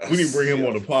 We need to bring him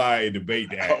on the pod and debate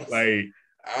that.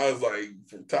 I was like,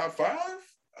 from top 5?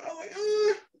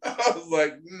 I was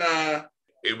like, nah.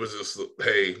 It was just,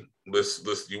 hey, let's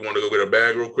you want to go get a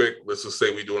bag real quick? Let's just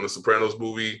say we're doing a Sopranos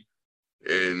movie,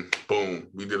 and boom,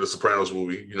 we did a Sopranos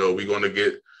movie. You know, we're gonna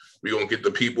get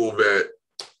the people that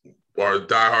are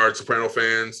diehard Soprano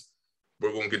fans.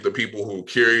 We're gonna get the people who are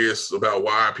curious about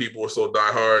why people are so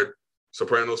diehard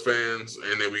Sopranos fans,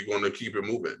 and then we're gonna keep it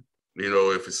moving. You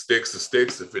know, if it sticks, it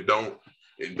sticks. If it don't,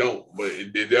 it don't. But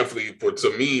it definitely,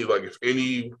 to me, like if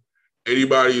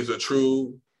anybody is a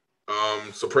true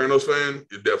Sopranos fan,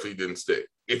 it definitely didn't stick.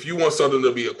 If you want something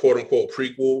to be a quote unquote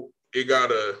prequel, it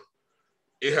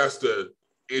has to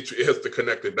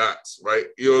connect the dots, right?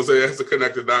 You know what I'm saying? It has to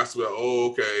connect the dots about,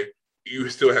 okay, you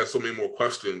still have so many more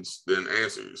questions than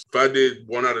answers. If I did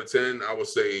 1 out of 10, I would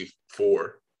say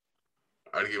 4.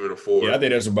 I'd give it a 4. Yeah, I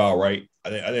think that's about right. I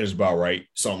think it's about right.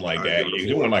 Something like that.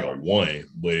 It wasn't like a 1,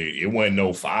 but it wasn't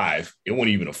no 5. It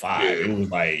wasn't even a 5. Yeah. It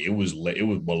was like it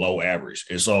was below average.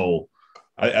 And so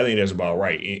I think that's about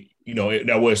right.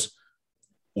 That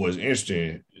was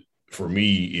interesting for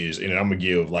me is, and I'm gonna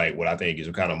give like what I think is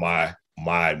kind of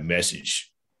my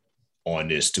message on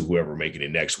this to whoever making the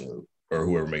next one or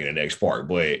whoever making the next part.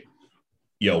 But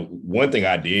one thing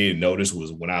I did notice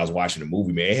was when I was watching the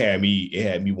movie, man, it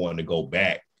had me wanting to go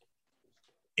back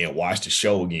and watch the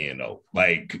show again though,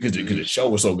 like because the show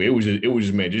was so good. It was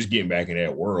just man, just getting back in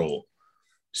that world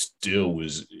still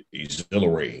was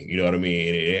exhilarating. You know what I mean?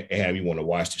 And it had me want to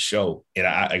watch the show, and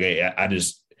I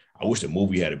wish the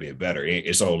movie had been better.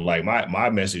 And so like my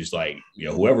message, like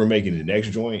whoever making the next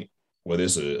joint, whether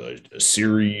it's a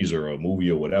series or a movie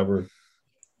or whatever,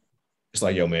 it's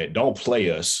like, yo man, don't play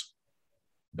us.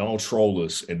 Don't troll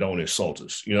us and don't insult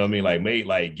us. You know what I mean?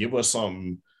 Like give us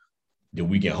something that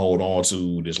we can hold on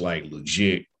to that's like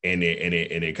legit and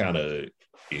it kind of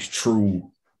is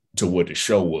true to what the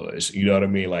show was. You know what I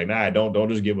mean? Like, nah, don't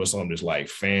just give us something that's like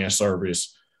fan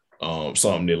service,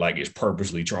 something that like is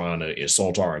purposely trying to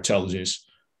insult our intelligence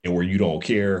and where you don't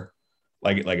care.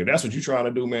 Like if that's what you're trying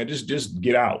to do, man, just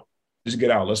get out. Just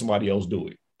get out. Let somebody else do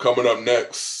it. Coming up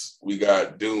next, we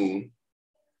got Dune.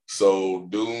 So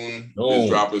Dune is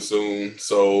dropping soon.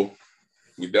 So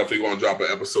we definitely want to drop an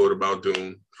episode about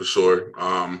Dune for sure.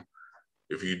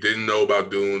 If you didn't know about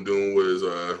Dune, Dune was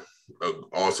an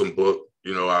awesome book.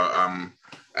 I'm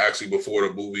actually before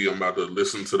the movie, I'm about to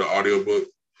listen to the audiobook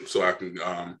so I can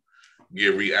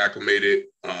get reacclimated.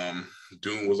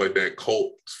 Dune was like that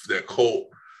cult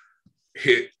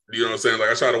hit. You know what I'm saying? Like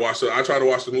I tried to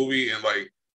watch the movie, and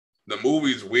like the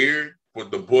movie's weird,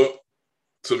 but the book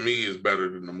to me is better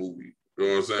than the movie. You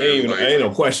know what I'm saying? Ain't no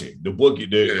question. The book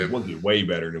is way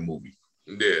better than the movie.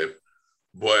 Yeah,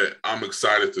 but I'm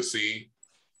excited to see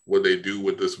what they do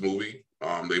with this movie.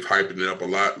 They've hyped it up a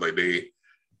lot. Like they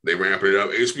ramping it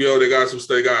up. HBO, they got some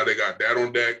stuff. They got that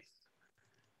on deck.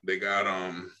 They got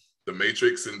The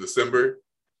Matrix in December.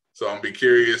 So I'm be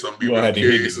curious. We're gonna have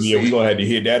to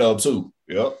hit that up too.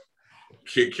 Yep.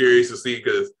 Curious to see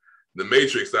because The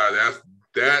Matrix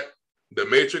the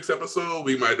Matrix episode,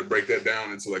 we might have to break that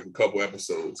down into like a couple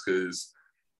episodes because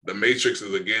The Matrix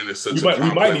is such a complex.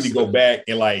 We might need to go back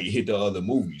and like hit the other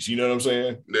movies. You know what I'm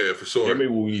saying? Yeah, for sure. That may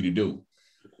be what we need to do.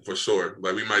 For sure.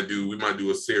 Like we might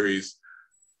do a series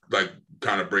like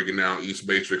kind of breaking down each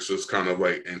Matrix, just kind of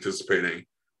like anticipating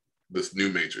this new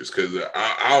Matrix. Because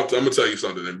I'm gonna tell you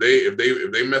something.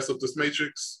 If they mess up this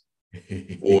Matrix,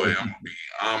 boy,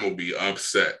 I'm gonna be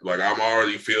upset. Like I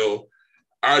already feel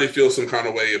some kind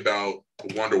of way about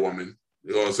Wonder Woman.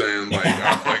 You know what I'm saying? Like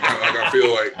I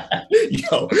feel like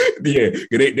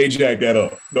they jacked that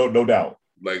up. No doubt.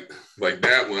 Like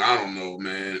that one, I don't know,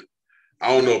 man. I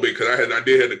don't know because I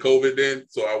did have the COVID then,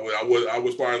 so I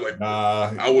was probably like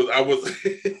I was.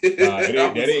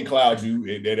 That didn't cloud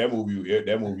you.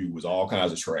 That movie was all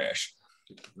kinds of trash.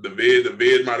 The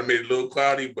vid might have made it a little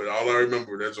cloudy, but all I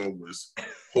remember that one was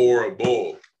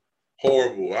horrible.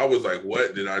 I was like,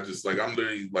 what did I just like? I'm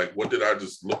literally like, what did I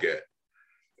just look at?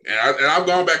 And I've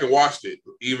gone back and watched it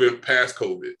even past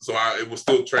COVID, so it was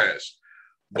still trash.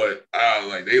 But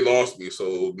like they lost me.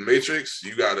 So Matrix,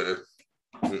 you gotta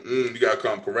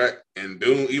come correct. And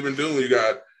Dune, you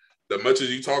got as much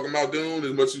as you talking about Dune,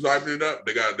 as much as you hyping it up,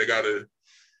 they got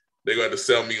to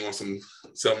sell me on some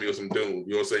Dune.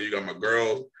 You know what I'm saying? You got my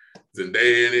girl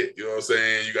Zendaya in it. You know what I'm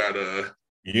saying? You got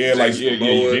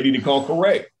they need to come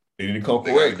correct. They need to come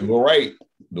correct. Do it right.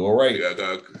 You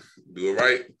gotta do it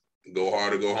right. Go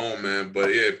hard or go home, man.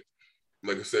 But yeah,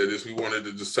 like I said, we wanted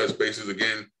to just touch bases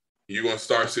again. You're gonna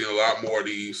start seeing a lot more of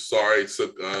these. Sorry, it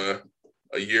took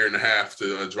a year and a half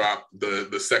to drop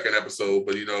the second episode,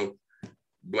 but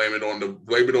blame it on the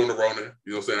Rona.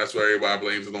 You know what I'm saying? That's what everybody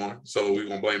blames it on. So we're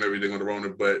gonna blame everything on the Rona.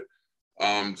 But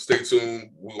stay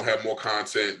tuned. We'll have more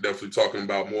content, definitely talking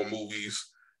about more movies.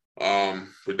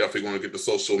 We're definitely gonna get the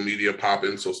social media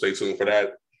popping, so stay tuned for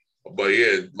that. But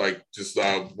yeah, like just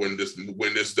when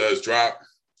this does drop,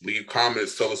 leave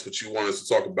comments, tell us what you want us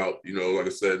to talk about. Like I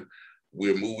said,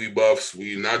 we're movie buffs.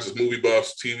 We not just movie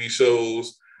buffs, TV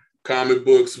shows, comic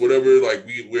books, whatever. Like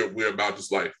we're about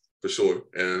this life for sure.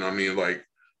 And I mean, like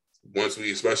once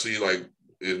we, especially like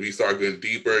if we start getting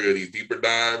deeper, get these deeper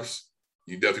dives,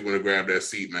 you definitely want to grab that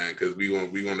seat, man, because we're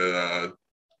gonna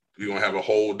have a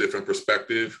whole different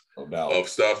perspective of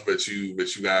stuff that you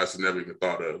guys have never even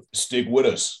thought of. Stick with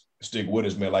us,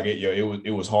 man. Like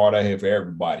it was hard out here for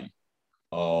everybody.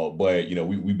 But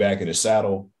we back in the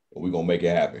saddle and we're gonna make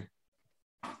it happen.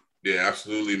 Yeah,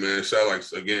 absolutely, man.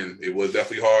 Again, it was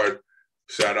definitely hard.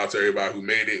 Shout out to everybody who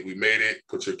made it. We made it.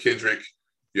 Put your Kendrick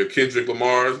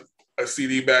Lamar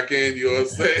CD back in. You know what I'm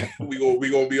saying? we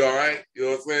gonna be all right. You know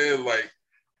what I'm saying? Like,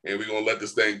 and we're gonna let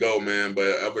this thing go, man.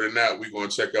 But other than that, we're gonna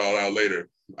check y'all out later.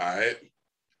 All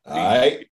right.